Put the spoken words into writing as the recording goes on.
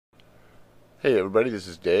Hey everybody, this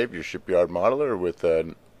is Dave, your shipyard modeler, with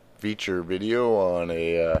a feature video on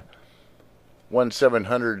a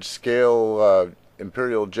 1/700 scale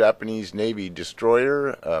Imperial Japanese Navy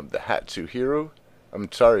destroyer, the Hatsushimo.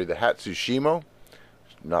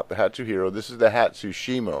 Not the Hatsuhiro, this is the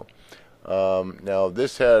Hatsushimo. Now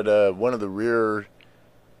this had one of the rear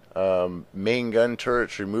main gun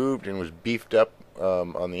turrets removed and was beefed up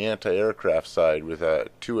on the anti-aircraft side with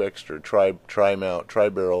two extra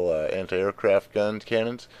tri-barrel anti-aircraft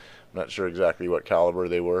cannons. I'm not sure exactly what caliber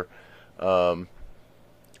they were.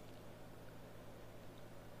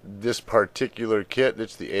 This particular kit,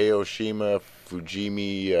 it's the Aoshima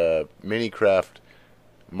Fujimi Minicraft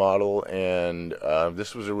model, and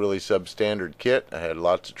this was a really substandard kit. I had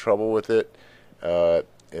lots of trouble with it.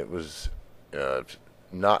 It was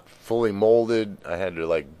not fully molded. I had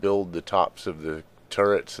to build the tops of the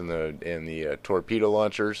turrets and the torpedo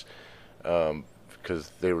launchers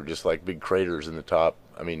because they were just like big craters in the top.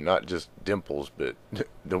 I mean, not just dimples, but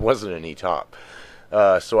there wasn't any top.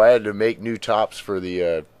 So I had to make new tops for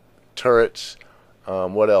the turrets.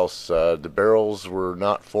 What else? The barrels were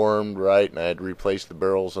not formed right, and I had to replace the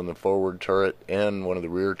barrels on the forward turret and one of the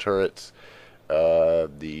rear turrets.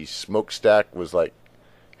 The smokestack was like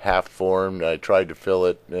half formed. I tried to fill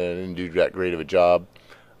it and didn't do that great of a job.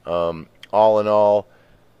 All in all,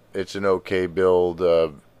 it's an okay build,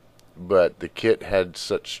 but the kit had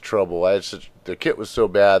such trouble. The kit was so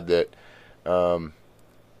bad that, and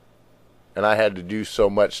I had to do so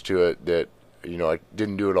much to it that I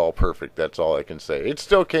didn't do it all perfect. That's all I can say. It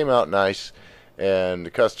still came out nice, and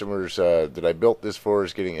the customers that I built this for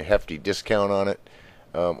is getting a hefty discount on it,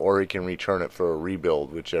 or he can return it for a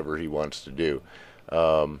rebuild, whichever he wants to do.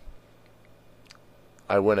 I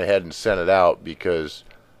went ahead and sent it out because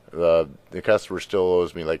the customer still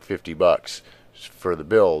owes me like $50 for the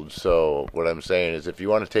build. So what I'm saying is, if you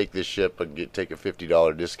want to take this ship and take a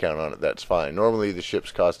 $50 discount on it, that's fine. Normally the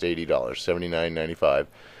ships cost $80, $79.95.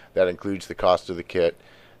 That includes the cost of the kit,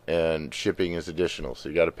 and shipping is additional. So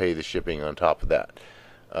you got to pay the shipping on top of that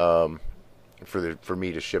for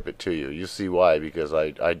me to ship it to you. You'll see why, because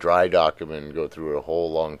I dry dock them and go through a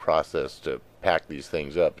whole long process to pack these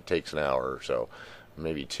things up. It takes an hour or so,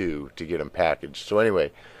 maybe two, to get them packaged. So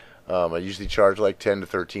anyway, I usually charge like $10 to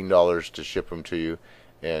 $13 to ship them to you,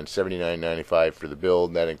 and $79.95 for the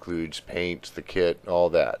build. And that includes paint, the kit, all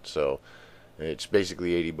that. So it's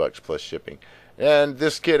basically $80 plus shipping. And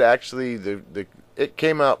this kit actually, it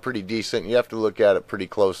came out pretty decent. You have to look at it pretty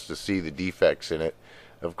close to see the defects in it.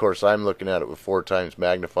 Of course, I'm looking at it with 4 times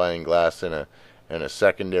magnifying glass and a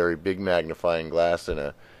secondary big magnifying glass and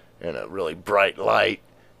a really bright light.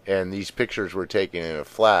 And these pictures were taken in a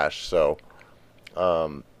flash, so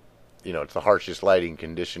it's the harshest lighting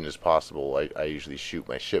condition as possible. I usually shoot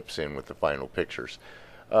my ships in with the final pictures.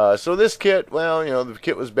 So this kit, well, the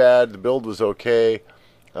kit was bad. The build was okay.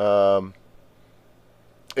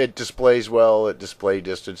 It displays well at display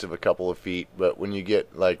distance of a couple of feet, but when you get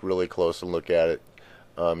really close and look at it,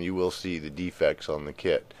 you will see the defects on the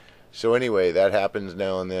kit. So anyway, that happens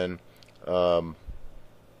now and then,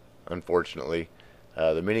 unfortunately.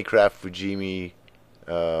 The Minicraft Fujimi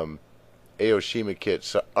Aoshima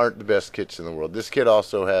kits aren't the best kits in the world. This kit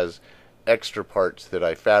also has extra parts that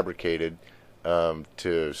I fabricated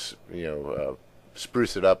to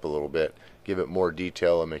spruce it up a little bit, give it more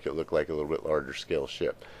detail, and make it look like a little bit larger scale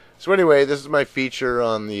ship. So anyway, this is my feature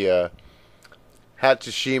on the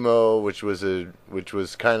Hatsushimo, which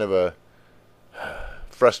was kind of a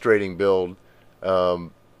frustrating build.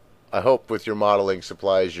 I hope with your modeling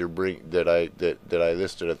supplies that I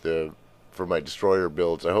listed for my destroyer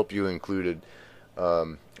builds, I hope you included.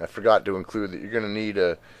 I forgot to include that you're going to need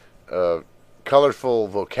a colorful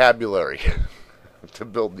vocabulary to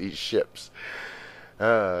build these ships,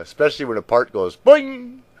 especially when a part goes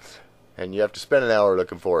boing, and you have to spend an hour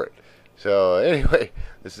looking for it. So anyway,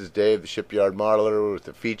 this is Dave, the shipyard modeler, with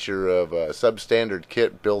a feature of a substandard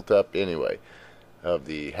kit built up anyway of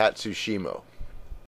the Hatsushimo.